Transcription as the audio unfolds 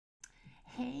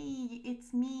Hey,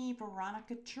 it's me,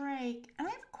 Veronica Drake, and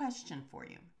I have a question for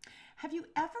you. Have you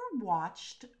ever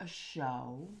watched a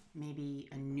show, maybe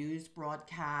a news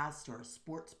broadcast or a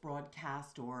sports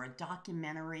broadcast or a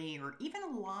documentary or even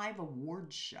a live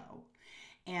award show,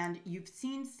 and you've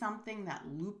seen something that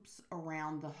loops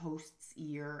around the host's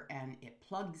ear and it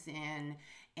plugs in,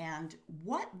 and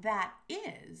what that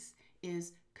is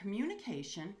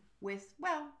communication with,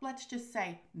 well, let's just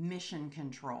say mission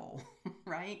control,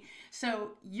 right?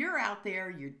 So you're out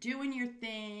there, you're doing your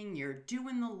thing, you're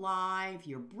doing the live,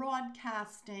 you're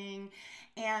broadcasting,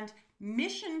 and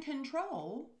mission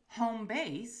control, home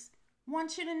base,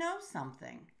 wants you to know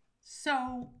something.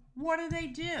 So what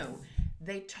do?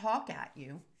 They talk at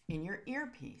you in your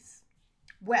earpiece.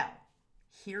 Well,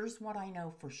 here's what I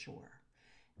know for sure.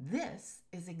 This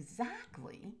is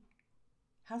exactly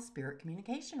how spirit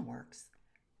communication works.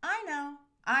 I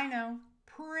know.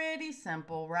 Pretty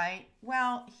simple, right?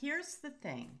 Well, here's the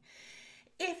thing.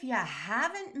 If you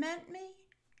haven't met me,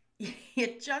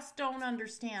 you just don't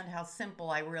understand how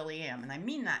simple I really am. And I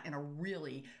mean that in a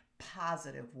really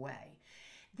positive way.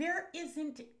 There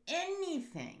isn't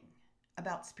anything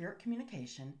about spirit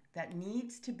communication that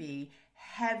needs to be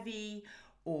heavy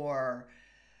or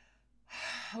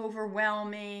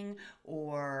overwhelming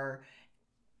or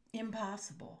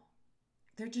impossible.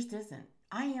 There just isn't.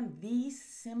 I am the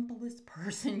simplest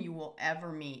person you will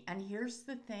ever meet. And here's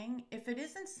the thing, if it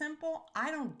isn't simple,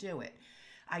 I don't do it.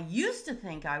 I used to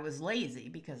think I was lazy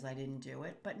because I didn't do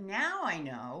it, but now I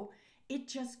know it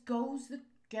just goes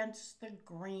against the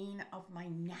grain of my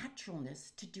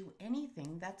naturalness to do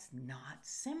anything that's not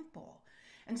simple.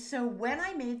 And so when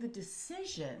I made the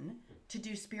decision to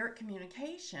do spirit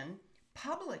communication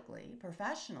publicly,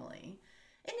 professionally,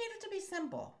 it needed to be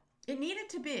simple. It needed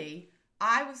to be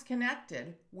I was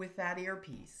connected with that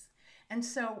earpiece. And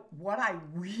so what I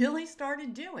really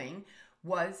started doing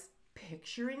was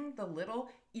picturing the little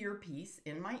earpiece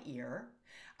in my ear.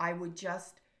 I would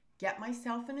just get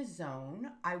myself in a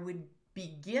zone. I would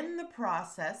begin the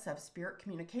process of spirit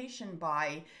communication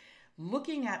by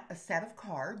looking at a set of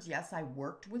cards. Yes, I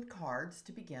worked with cards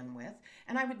to begin with.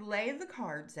 And I would lay the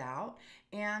cards out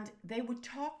and they would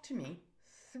talk to me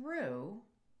through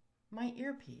my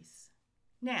earpiece.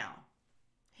 Now,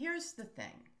 here's the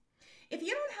thing. If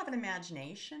you don't have an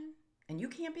imagination and you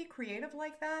can't be creative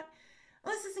like that,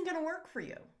 well, this isn't going to work for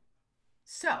you.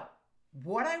 So,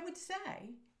 what I would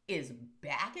say is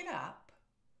back it up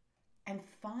and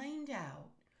find out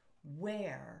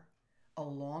where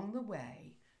along the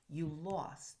way you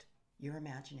lost your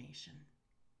imagination.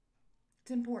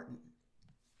 It's important.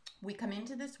 We come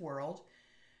into this world,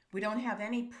 we don't have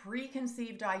any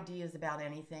preconceived ideas about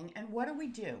anything, and what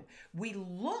do? We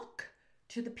look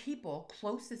to the people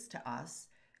closest to us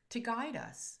to guide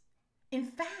us. In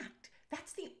fact,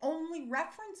 that's the only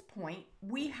reference point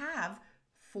we have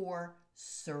for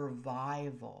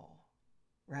survival,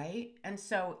 right? And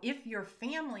so if your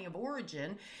family of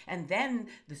origin and then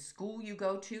the school you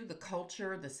go to, the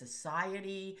culture, the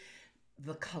society,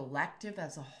 the collective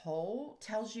as a whole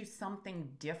tells you something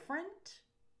different,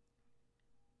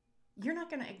 you're not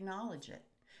going to acknowledge it.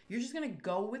 You're just going to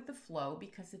go with the flow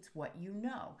because it's what you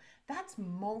know. That's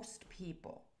most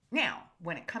people. Now,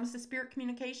 when it comes to spirit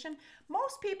communication,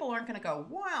 most people aren't going to go,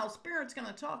 wow, spirit's going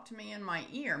to talk to me in my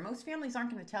ear. Most families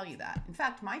aren't going to tell you that. In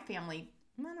fact, my family,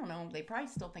 I don't know, they probably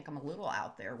still think I'm a little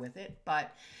out there with it.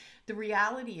 But the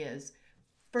reality is,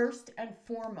 first and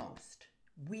foremost,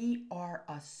 we are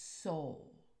a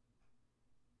soul.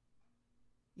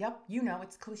 Yep, you know,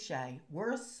 it's cliche.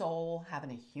 We're a soul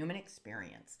having a human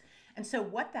experience. And so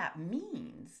what that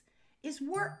means is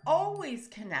we're always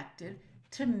connected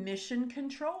to mission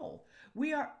control.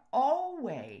 We are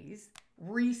always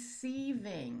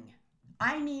receiving.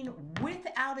 I mean,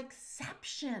 without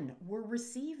exception, we're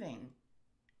receiving.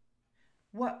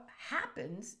 What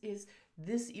happens is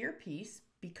this earpiece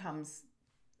becomes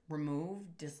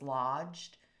removed,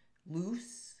 dislodged,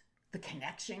 loose. The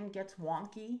connection gets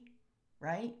wonky,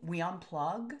 right? We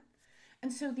unplug.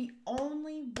 And so the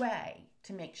only way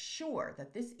to make sure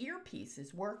that this earpiece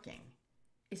is working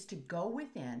is to go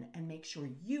within and make sure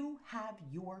you have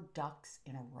your ducks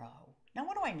in a row. Now,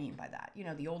 what do I mean by that? You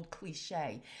know, the old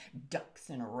cliche, ducks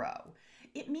in a row.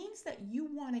 It means that you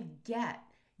want to get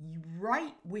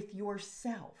right with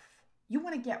yourself. You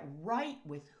want to get right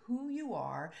with who you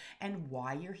are and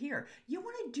why you're here. You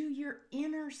want to do your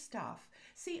inner stuff.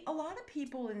 See, a lot of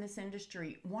people in this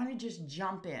industry want to just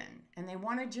jump in and they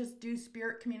want to just do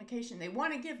spirit communication. They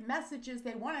want to give messages.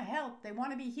 They want to help. They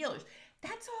want to be healers.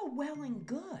 That's all well and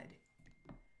good.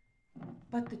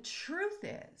 But the truth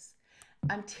is,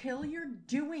 until you're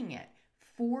doing it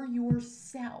for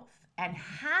yourself and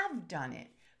have done it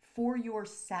for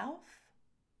yourself,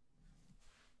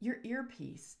 your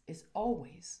earpiece is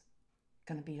always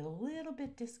going to be a little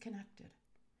bit disconnected,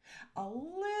 a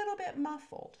little bit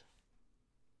muffled,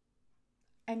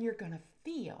 and you're going to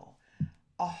feel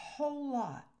a whole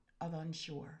lot of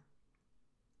unsure.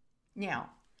 Now,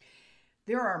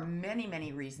 there are many,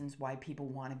 many reasons why people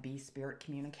want to be spirit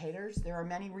communicators. There are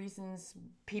many reasons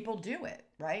people do it,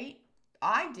 right?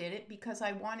 I did it because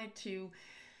I wanted to,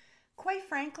 quite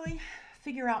frankly,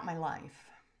 figure out my life.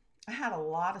 I had a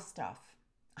lot of stuff.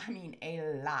 I mean, a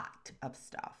lot of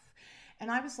stuff.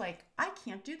 And I was like, I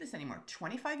can't do this anymore.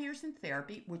 25 years in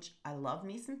therapy, which I love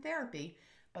me some therapy.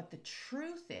 But the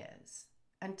truth is,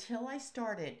 until I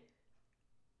started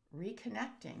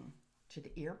reconnecting to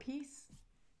the earpiece,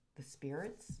 the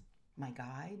spirits, my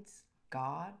guides,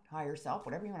 God, higher self,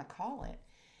 whatever you want to call it,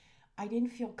 I didn't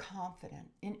feel confident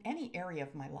in any area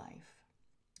of my life.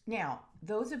 Now,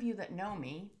 those of you that know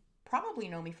me probably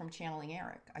know me from Channeling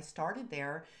Eric. I started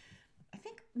there, I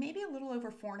think maybe a little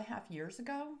over 4.5 years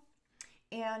ago.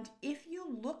 And if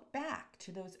you look back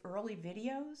to those early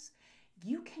videos,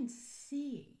 you can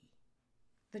see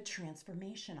the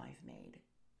transformation I've made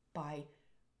by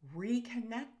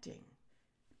reconnecting,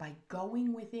 by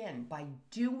going within, by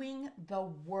doing the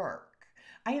work.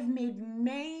 I have made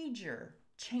major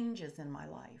changes in my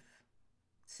life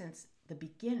since the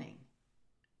beginning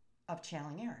of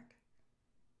Channeling Eric.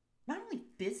 Not only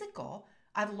physical,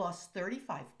 I've lost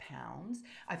 35 pounds.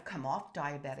 I've come off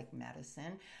diabetic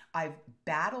medicine. I've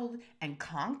battled and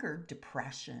conquered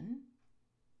depression.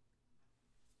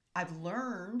 I've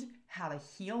learned how to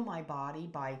heal my body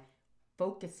by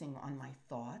focusing on my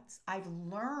thoughts. I've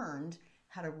learned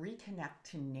how to reconnect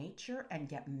to nature and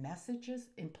get messages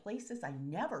in places I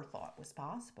never thought was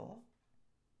possible.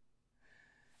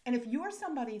 And if you're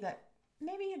somebody that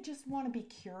maybe you just want to be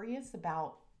curious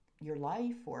about your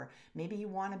life, or maybe you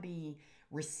want to be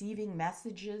receiving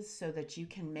messages so that you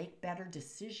can make better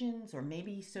decisions, or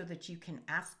maybe so that you can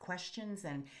ask questions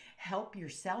and help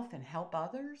yourself and help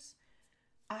others,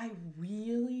 I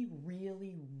really,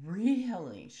 really,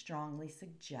 really strongly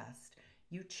suggest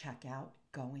you check out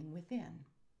Going Within.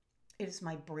 It is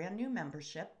my brand new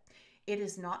membership. It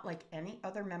is not like any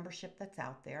other membership that's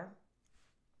out there.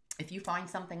 If you find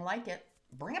something like it,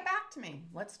 bring it back to me.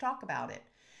 Let's talk about it.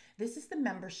 This is the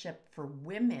membership for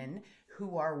women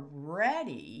who are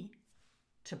ready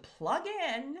to plug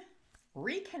in,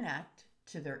 reconnect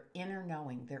to their inner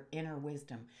knowing, their inner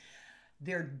wisdom.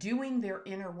 They're doing their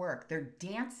inner work. They're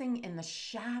dancing in the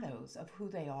shadows of who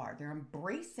they are. They're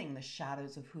embracing the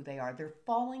shadows of who they are. They're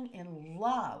falling in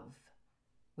love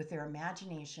with their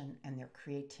imagination and their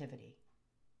creativity.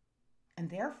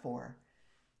 And therefore,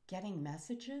 getting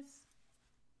messages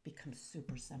becomes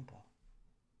super simple.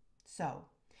 So,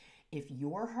 if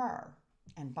you're her,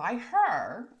 and by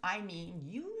her, I mean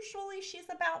usually she's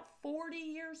about 40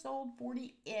 years old,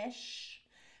 40-ish,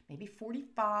 maybe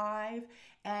 45,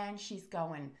 and she's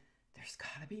going, there's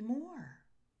got to be more.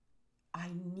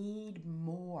 I need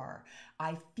more.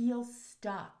 I feel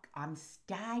stuck. I'm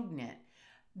stagnant.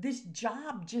 This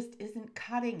job just isn't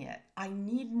cutting it. I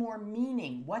need more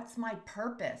meaning. What's my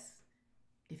purpose?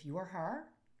 If you're her,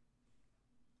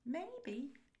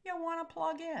 maybe you'll want to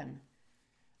plug in.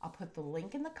 I'll put the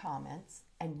link in the comments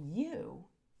and you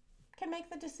can make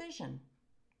the decision.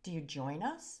 Do you join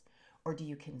us, or do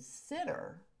you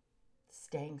consider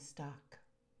staying stuck,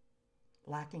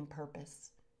 lacking purpose,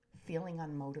 feeling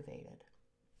unmotivated?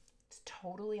 It's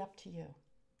totally up to you.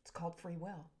 It's called free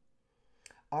will.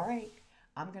 All right,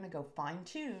 I'm going to go fine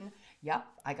tune. Yep,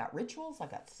 I got rituals, I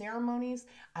got ceremonies,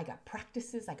 I got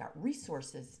practices, I got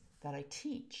resources that I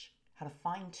teach how to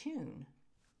fine tune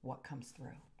what comes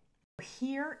through.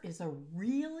 Here is a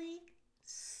really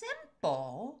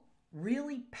simple,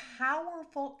 really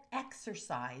powerful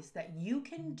exercise that you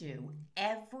can do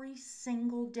every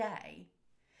single day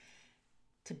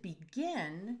to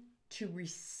begin to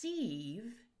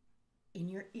receive in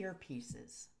your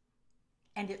earpieces.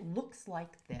 And it looks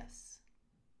like this.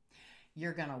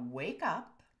 You're going to wake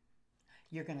up,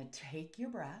 you're going to take your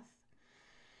breath,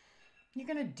 you're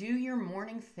going to do your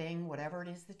morning thing, whatever it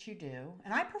is that you do.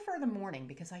 And I prefer the morning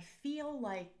because I feel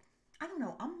like, I don't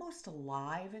know, I'm most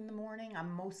alive in the morning. I'm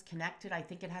most connected. I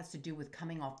think it has to do with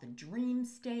coming off the dream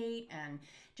state and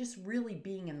just really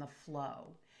being in the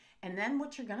flow. And then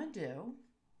what you're going to do,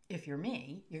 if you're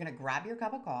me, you're going to grab your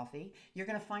cup of coffee. You're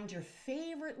going to find your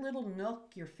favorite little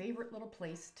nook, your favorite little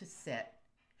place to sit.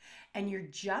 And you're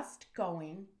just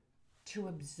going to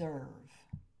observe.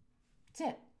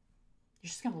 That's it. You're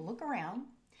just going to look around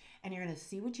and you're going to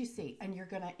see what you see. And you're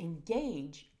going to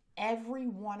engage every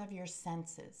one of your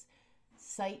senses.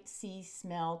 sight, see,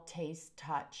 smell, taste,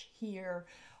 touch, hear,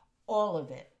 all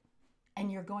of it.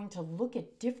 And you're going to look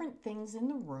at different things in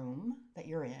the room that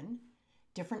you're in,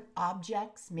 different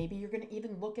objects. Maybe you're going to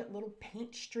even look at little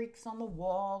paint streaks on the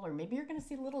wall, or maybe you're going to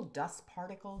see little dust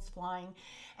particles flying,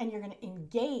 and you're going to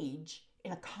engage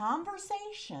in a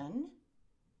conversation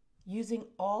using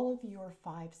all of your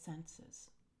five senses.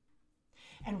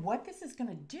 And what this is going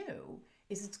to do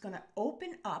is it's going to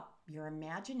open up your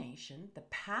imagination, the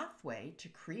pathway to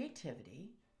creativity.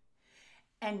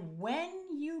 And when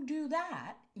you do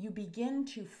that, you begin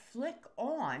to flick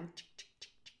on,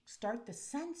 start the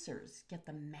sensors, get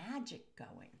the magic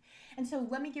going. And so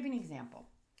let me give you an example.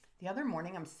 The other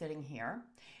morning I'm sitting here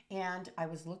and I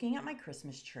was looking at my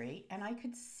Christmas tree, and I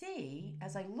could see,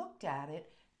 as I looked at it,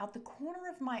 out the corner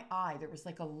of my eye, there was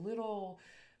like a little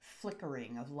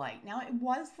flickering of light. Now, it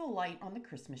was the light on the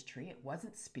Christmas tree. It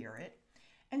wasn't spirit.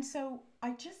 And so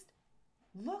I just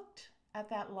looked at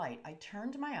that light. I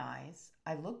turned my eyes,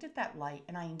 I looked at that light,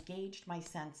 and I engaged my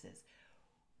senses.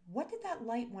 What did that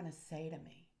light want to say to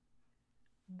me?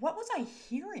 What was I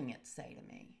hearing it say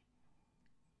to me?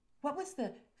 What was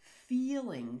the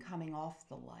feeling coming off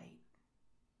the light?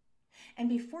 And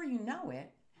before you know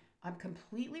it, I'm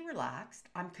completely relaxed.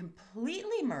 I'm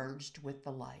completely merged with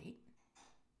the light.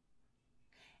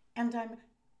 And I'm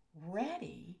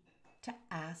ready to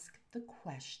ask the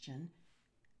question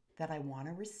that I want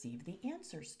to receive the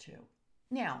answers to.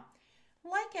 Now,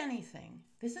 like anything,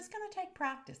 this is going to take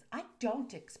practice. I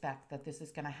don't expect that this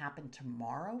is going to happen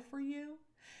tomorrow for you,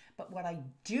 but what I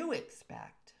do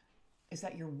expect is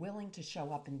that you're willing to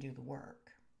show up and do the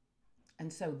work.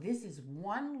 And so this is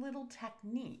one little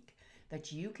technique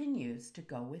that you can use to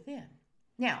go within.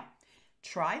 Now,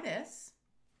 try this,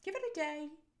 give it a day,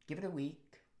 give it a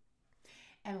week,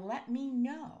 and let me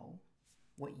know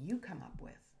what you come up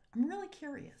with. I'm really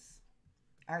curious.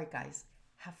 All right, guys,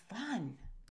 have fun.